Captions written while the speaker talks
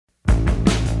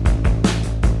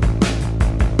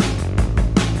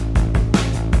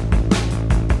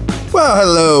Well,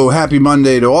 hello. Happy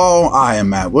Monday to all. I am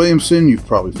Matt Williamson. You've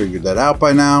probably figured that out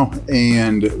by now.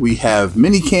 And we have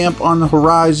minicamp on the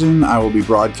horizon. I will be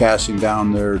broadcasting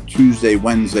down there Tuesday,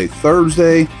 Wednesday,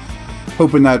 Thursday.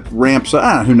 Hoping that ramps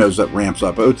up. Who knows that ramps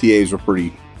up. OTAs were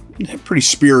pretty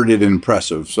spirited and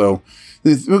impressive. So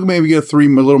we'll maybe get a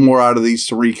little more out of these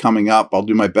three coming up. I'll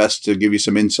do my best to give you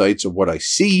some insights of what I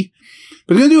see.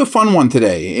 But I'm going to do a fun one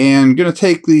today, and going to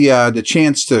take the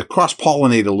chance to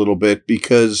cross-pollinate a little bit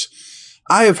because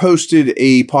I have hosted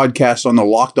a podcast on the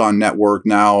Locked On Network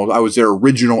now. I was their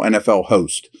original NFL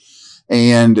host,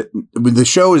 and the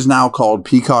show is now called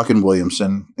Peacock and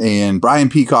Williamson, and Brian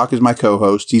Peacock is my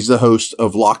co-host. He's the host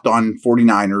of Locked On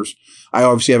 49ers. I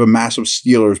obviously have a massive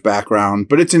Steelers background,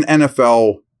 but it's an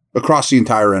NFL, across the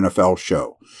entire NFL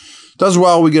show. Does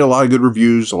well. We get a lot of good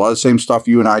reviews, a lot of the same stuff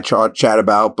you and I chat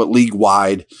about, but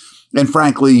league-wide. And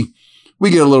frankly,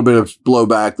 we get a little bit of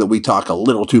blowback that we talk a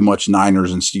little too much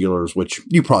Niners and Steelers, which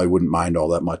you probably wouldn't mind all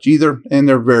that much either. And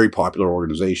they're very popular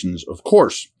organizations, of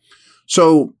course.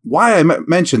 So why I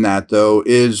mention that, though,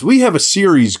 is we have a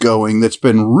series going that's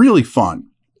been really fun.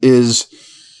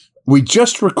 We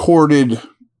just recorded,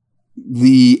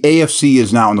 the AFC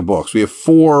is now in the books. We have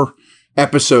 4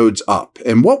 episodes up.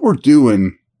 And what we're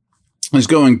doing is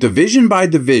going division by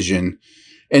division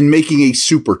and making a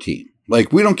super team.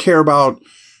 Like, we don't care about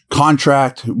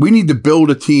contract. We need to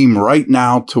build a team right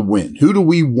now to win. Who do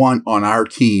we want on our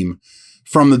team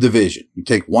from the division? You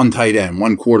take 1 tight end,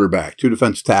 1 quarterback, 2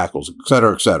 defensive tackles, et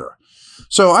cetera, et cetera.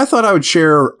 So I thought I would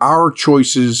share our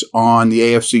choices on the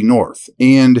AFC North.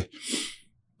 And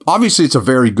obviously, it's a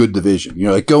very good division. You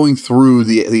know, like going through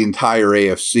the entire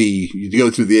AFC, you go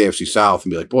through the AFC South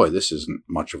and be like, boy, this isn't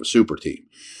much of a super team.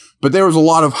 But there was a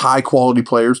lot of high-quality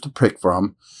players to pick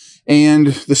from, and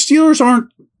the Steelers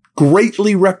aren't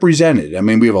greatly represented. I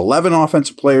mean, we have 11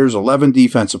 offensive players, 11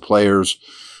 defensive players,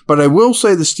 but I will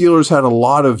say the Steelers had a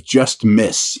lot of just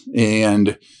miss,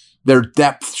 and their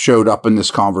depth showed up in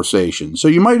this conversation. So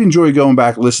you might enjoy going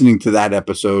back listening to that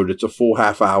episode. It's a full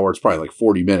half hour. It's probably like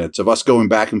 40 minutes of us going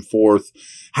back and forth,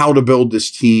 how to build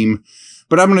this team.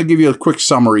 But I'm going to give you a quick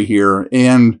summary here,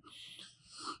 and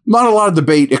not a lot of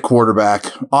debate at quarterback.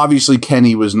 Obviously,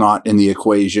 Kenny was not in the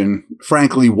equation.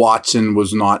 Frankly, Watson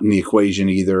was not in the equation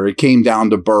either. It came down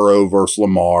to Burrow versus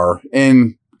Lamar,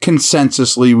 and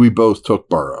consensusly, we both took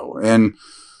Burrow. And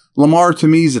Lamar, to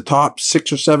me, is a top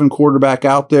 6 or 7 quarterback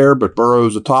out there, but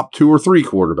Burrow's a top 2 or 3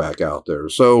 quarterback out there.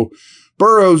 So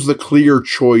Burrow's the clear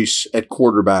choice at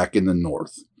quarterback in the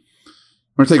North.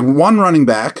 I'm going to take one running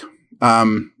back,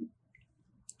 and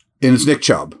it's Nick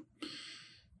Chubb.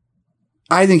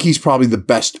 I think he's probably the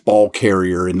best ball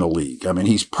carrier in the league. I mean,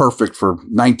 he's perfect for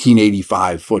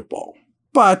 1985 football.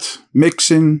 But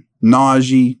Mixon,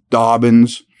 Najee,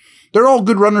 Dobbins, they're all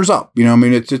good runners up. You know, I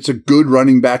mean, it's a good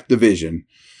running back division.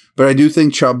 But I do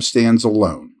think Chubb stands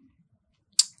alone.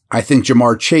 I think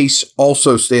Jamar Chase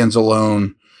also stands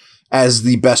alone as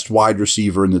the best wide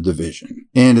receiver in the division.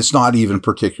 And it's not even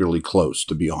particularly close,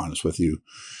 to be honest with you.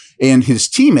 And his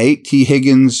teammate, T.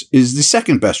 Higgins, is the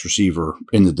second best receiver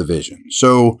in the division.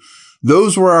 So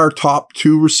those were our top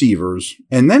 2 receivers.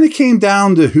 And then it came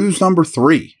down to who's number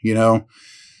 3. You know,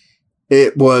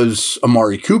 it was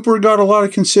Amari Cooper got a lot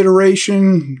of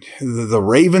consideration. The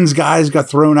Ravens guys got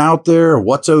thrown out there.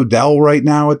 What's Odell right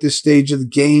now at this stage of the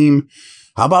game?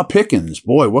 How about Pickens?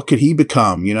 Boy, what could he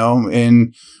become? You know,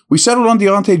 and we settled on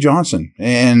Deontay Johnson.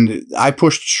 And I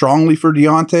pushed strongly for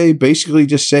Deontay, basically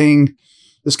just saying,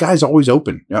 this guy's always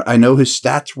open. I know his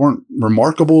stats weren't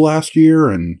remarkable last year,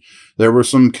 and there were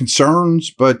some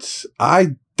concerns, but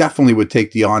I definitely would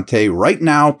take Deontay right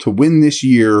now to win this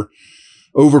year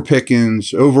over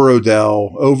Pickens, over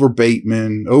Odell, over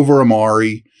Bateman, over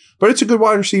Amari. But it's a good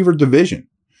wide receiver division.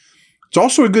 It's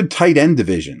also a good tight end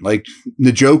division. Like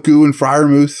Njoku and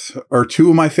Freiermuth are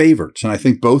 2 of my favorites, and I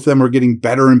think both of them are getting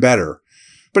better and better.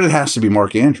 But it has to be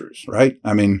Mark Andrews, right?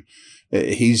 I mean,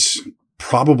 he's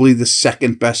probably the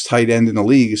second best tight end in the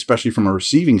league, especially from a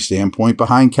receiving standpoint,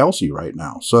 behind Kelsey right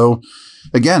now. So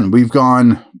again, we've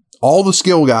gone all the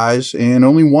skill guys and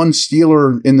only one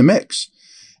Steeler in the mix.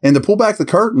 And to pull back the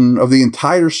curtain of the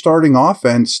entire starting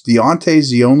offense,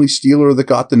 Deontay's the only Steeler that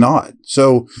got the nod.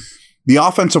 So the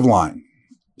offensive line,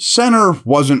 center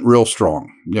wasn't real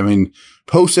strong. I mean,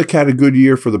 Posick had a good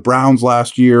year for the Browns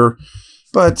last year,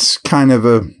 but kind of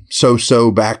a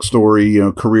so-so backstory, you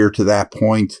know, career to that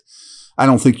point. I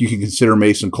don't think you can consider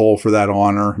Mason Cole for that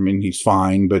honor. I mean, he's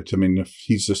fine, but I mean, if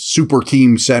he's a super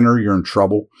team center, you're in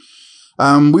trouble.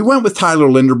 We went with Tyler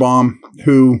Linderbaum,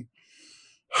 who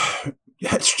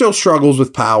still struggles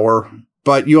with power,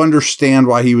 but you understand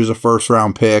why he was a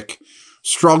first-round pick.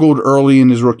 struggled early in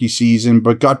his rookie season,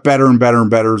 but got better and better and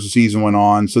better as the season went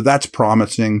on. So that's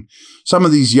promising. Some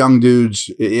of these young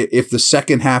dudes, if the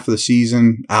second half of the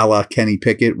season, a la Kenny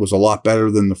Pickett, was a lot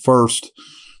better than the first,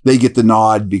 they get the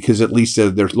nod because at least they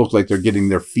look like they're getting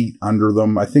their feet under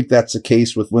them. I think that's the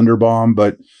case with Linderbaum,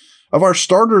 but of our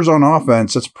starters on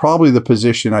offense, that's probably the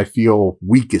position I feel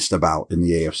weakest about in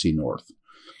the AFC North.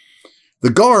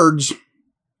 The guards,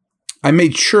 I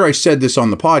made sure I said this on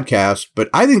the podcast, but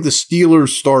I think the Steelers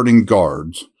starting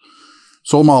guards,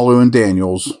 Solmalu and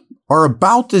Daniels, are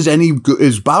about as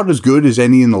good as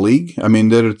any in the league. I mean,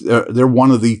 they're one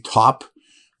of the top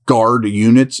guard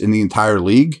units in the entire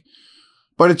league.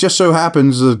 But it just so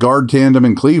happens the guard tandem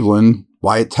in Cleveland,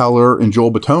 Wyatt Teller and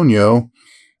Joel Bitonio,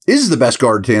 is the best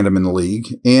guard tandem in the league.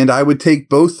 And I would take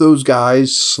both those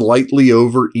guys slightly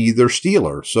over either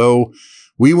Steeler. So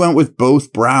we went with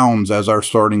both Browns as our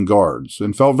starting guards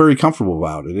and felt very comfortable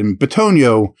about it. And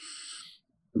Bitonio,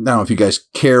 I don't know if you guys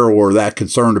care or that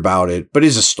concerned about it, but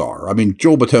is a star. I mean,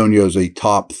 Joel Bitonio is a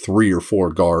top 3 or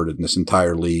 4 guard in this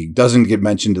entire league. Doesn't get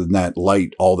mentioned in that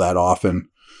light all that often.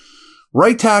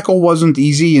 Right tackle wasn't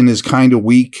easy and is kind of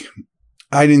weak.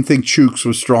 I didn't think Chooks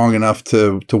was strong enough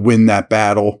to win that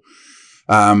battle.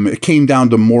 It came down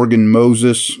to Morgan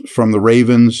Moses from the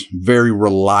Ravens, very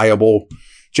reliable.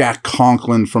 Jack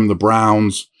Conklin from the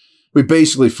Browns. We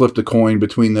basically flipped a coin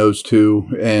between those two,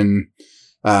 and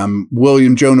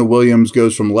Jonah Williams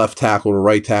goes from left tackle to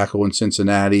right tackle in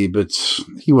Cincinnati, but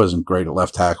he wasn't great at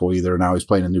left tackle either. Now he's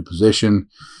playing a new position.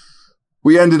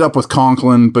 We ended up with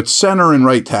Conklin, but center and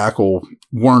right tackle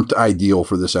weren't ideal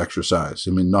for this exercise.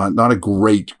 I mean, not a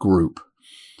great group.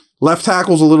 Left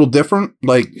tackle's a little different.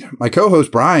 Like my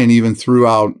co-host Brian even threw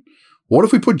out, what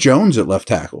if we put Jones at left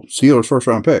tackle? Steelers first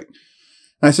round pick.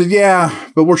 And I said, yeah,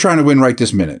 but we're trying to win right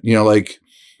this minute. You know, like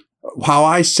how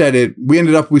I said it,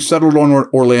 we settled on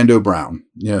Orlando Brown,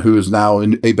 you know, who is now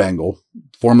a Bengal,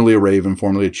 formerly a Raven,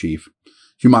 formerly a Chief.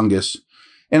 Humongous.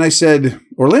 And I said,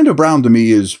 Orlando Brown to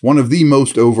me is one of the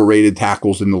most overrated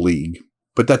tackles in the league,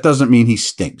 but that doesn't mean he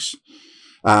stinks.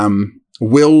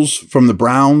 Wills from the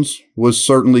Browns was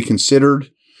certainly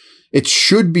considered. It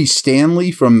should be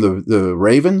Stanley from the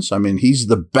Ravens. I mean, he's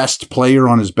the best player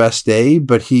on his best day,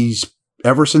 but he's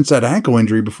ever since that ankle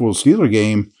injury before the Steeler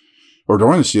game or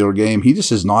during the Steeler game, he just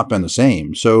has not been the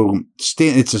same. So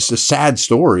it's a sad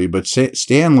story, but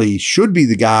Stanley should be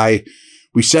the guy.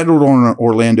 We settled on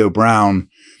Orlando Brown.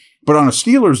 But on a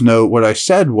Steelers note, what I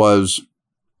said was,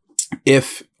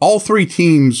 if all 3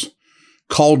 teams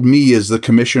called me as the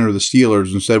commissioner of the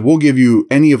Steelers and said, we'll give you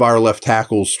any of our left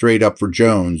tackles straight up for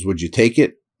Jones, would you take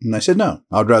it? And I said, no,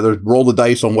 I'd rather roll the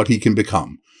dice on what he can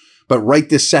become. But right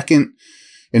this second,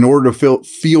 in order to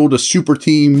field a super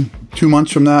team 2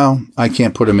 months from now, I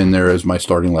can't put him in there as my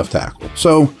starting left tackle.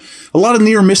 So a lot of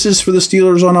near misses for the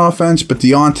Steelers on offense, but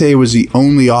Deontay was the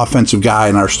only offensive guy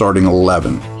in our starting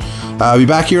 11. I'll be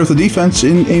back here with the defense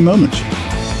in a moment.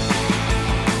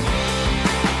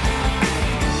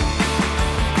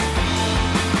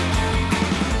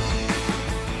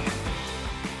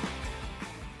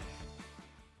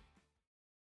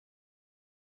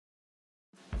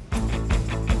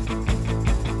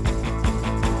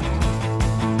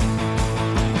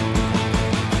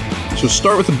 So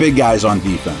start with the big guys on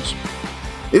defense.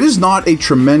 It is not a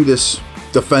tremendous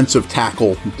defensive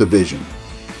tackle division.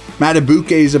 Matt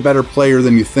Ibuke is a better player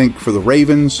than you think for the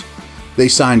Ravens. They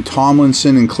signed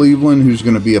Tomlinson in Cleveland, who's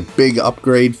going to be a big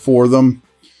upgrade for them.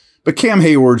 But Cam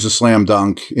Hayward's a slam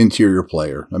dunk interior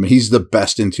player. I mean, he's the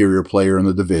best interior player in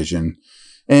the division.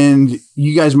 And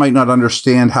you guys might not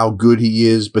understand how good he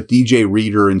is, but DJ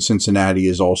Reader in Cincinnati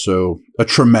is also a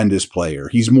tremendous player.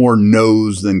 He's more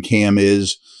nose than Cam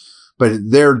is.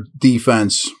 But their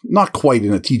defense, not quite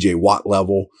in a TJ Watt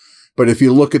level, but if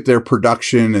you look at their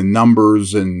production and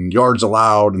numbers and yards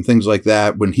allowed and things like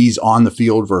that, when he's on the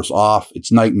field versus off,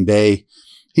 it's night and day.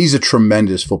 He's a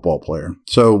tremendous football player.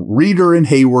 So Reader and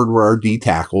Hayward were our D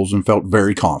tackles and felt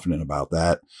very confident about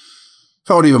that.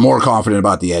 Felt even more confident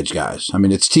about the edge guys. I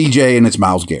mean, it's TJ and it's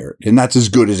Myles Garrett, and that's as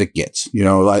good as it gets. You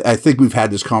know, I think we've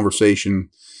had this conversation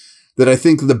that I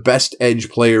think the best edge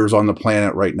players on the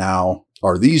planet right now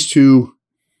are these two,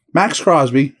 Max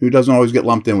Crosby, who doesn't always get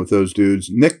lumped in with those dudes,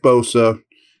 Nick Bosa,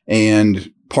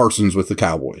 and Parsons with the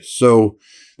Cowboys. So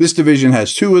this division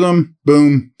has 2 of them.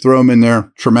 Boom, throw them in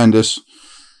there. Tremendous.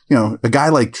 You know, a guy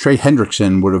like Trey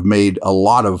Hendrickson would have made a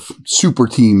lot of super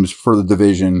teams for the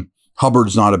division.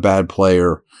 Hubbard's not a bad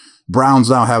player. Browns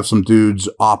now have some dudes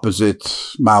opposite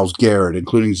Myles Garrett,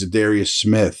 including Zadarius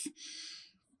Smith.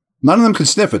 None of them can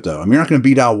sniff it, though. I mean, you're not going to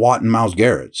beat out Watt and Myles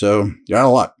Garrett, so you're out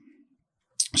of luck.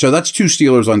 So that's 2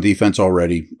 Steelers on defense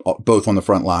already, both on the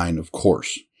front line, of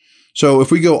course. So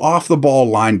if we go off the ball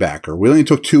linebacker, we only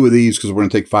took 2 of these because we're going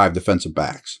to take 5 defensive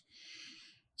backs.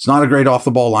 It's not a great off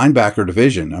the ball linebacker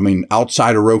division. I mean,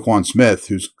 outside of Roquan Smith,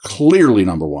 who's clearly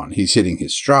number 1, he's hitting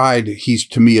his stride. He's,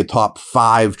 to me, a top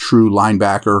 5 true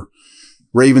linebacker.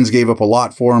 Ravens gave up a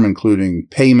lot for him, including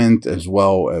payment as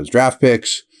well as draft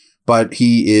picks, but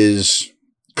he is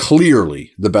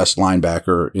clearly the best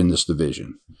linebacker in this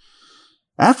division.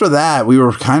 After that, we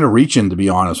were kind of reaching, to be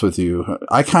honest with you.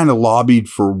 I kind of lobbied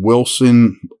for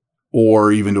Wilson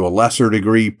or even to a lesser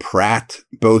degree, Pratt,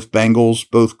 both Bengals,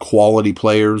 both quality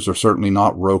players. They're certainly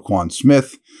not Roquan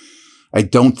Smith. I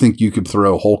don't think you could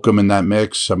throw Holcomb in that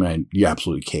mix. I mean, you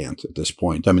absolutely can't at this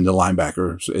point. I mean, the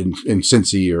linebackers in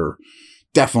Cincy are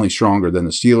definitely stronger than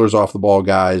the Steelers off the ball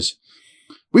guys.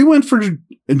 We went for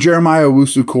Jeremiah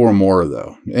Owusu-Koramoah,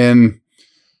 though, and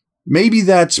maybe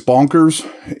that's bonkers.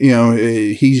 You know,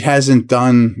 he hasn't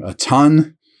done a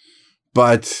ton,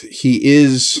 but he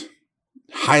is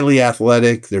highly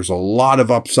athletic. There's a lot of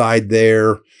upside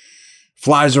there.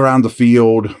 Flies around the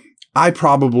field. I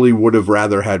probably would have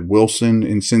rather had Wilson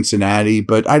in Cincinnati,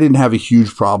 but I didn't have a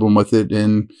huge problem with it.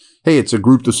 And hey, it's a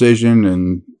group decision,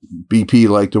 and BP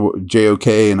liked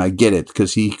JOK, and I get it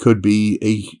because he could be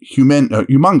a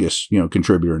humongous,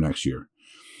 contributor next year.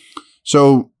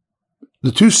 So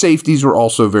the 2 safeties were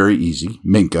also very easy.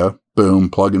 Minka, boom,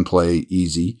 plug and play,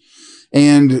 easy.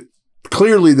 And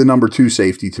clearly the number 2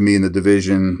 safety to me in the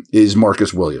division is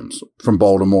Marcus Williams from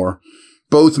Baltimore.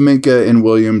 Both Minka and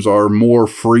Williams are more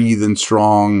free than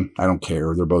strong. I don't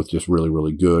care. They're both just really,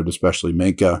 really good, especially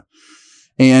Minka.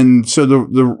 And so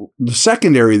the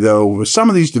secondary, though, with some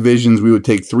of these divisions, we would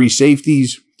take 3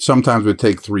 safeties. Sometimes we'd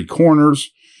take 3 corners.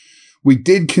 We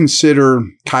did consider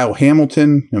Kyle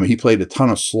Hamilton. I mean, he played a ton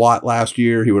of slot last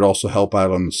year. He would also help out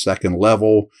on the second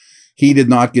level. He did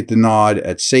not get the nod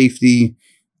at safety.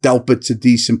 Delpit's a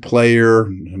decent player.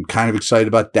 I'm kind of excited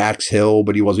about Dax Hill,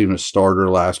 but he wasn't even a starter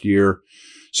last year.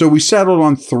 So we settled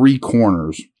on 3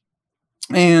 corners.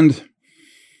 And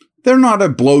they're not a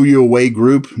blow-you-away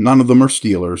group. None of them are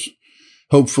Steelers.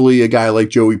 Hopefully a guy like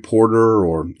Joey Porter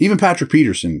or even Patrick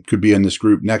Peterson could be in this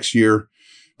group next year.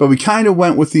 But we kind of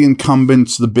went with the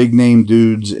incumbents, the big-name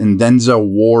dudes, in Denzel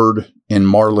Ward and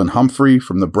Marlon Humphrey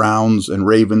from the Browns and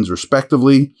Ravens,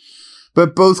 respectively.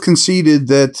 But both conceded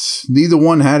that neither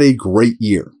one had a great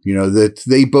year, that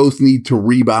they both need to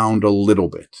rebound a little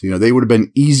bit. They would have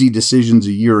been easy decisions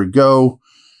a year ago.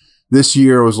 This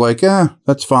year was like,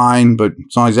 that's fine, but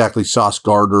it's not exactly Sauce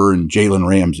Gardner and Jalen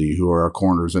Ramsey, who are our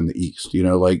corners in the East.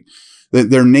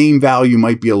 Their name value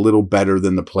might be a little better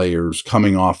than the players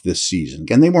coming off this season.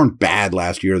 Again, they weren't bad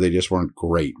last year. They just weren't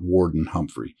great, Ward and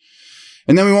Humphrey.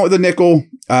 And then we went with the nickel,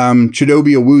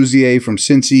 Chidobe Awuzie from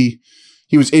Cincy.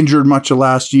 He was injured much of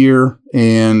last year,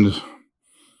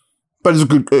 but he's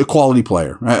a quality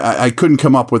player. I couldn't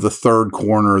come up with a third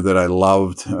corner that I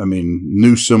loved. I mean,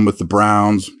 Newsome with the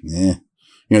Browns,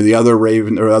 the other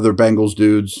other Bengals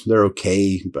dudes, they're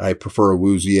okay. I prefer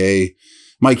Awuzie.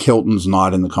 Mike Hilton's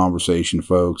not in the conversation,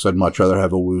 folks. I'd much rather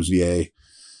have Awuzie.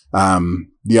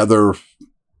 The other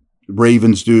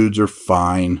Ravens dudes are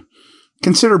fine.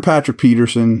 Consider Patrick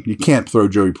Peterson. You can't throw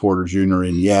Joey Porter Jr.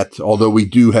 in yet, although we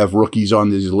do have rookies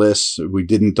on these lists. We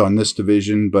didn't on this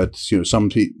division, but some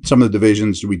of the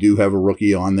divisions we do have a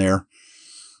rookie on there.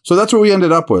 So that's what we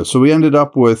ended up with. So we ended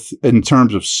up with, in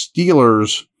terms of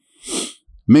Steelers,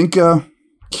 Minka,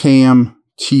 Cam,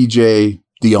 TJ,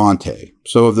 Deontay.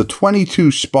 So of the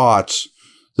 22 spots,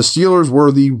 the Steelers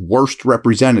were the worst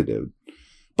representative,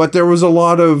 but there was a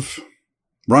lot of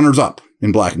runners up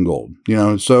in black and gold,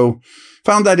 so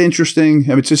found that interesting. I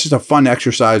mean, it's just a fun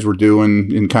exercise we're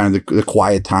doing in kind of the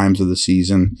quiet times of the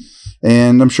season.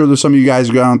 And I'm sure there's some of you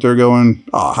guys go out there going,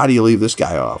 oh, how do you leave this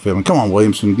guy off? I mean, come on,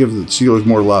 Williamson, give the Steelers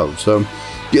more love. So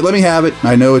let me have it.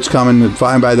 I know it's coming, and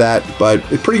fine by that, but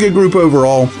a pretty good group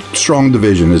overall. Strong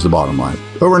division is the bottom line.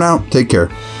 Over and out. Take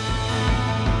care.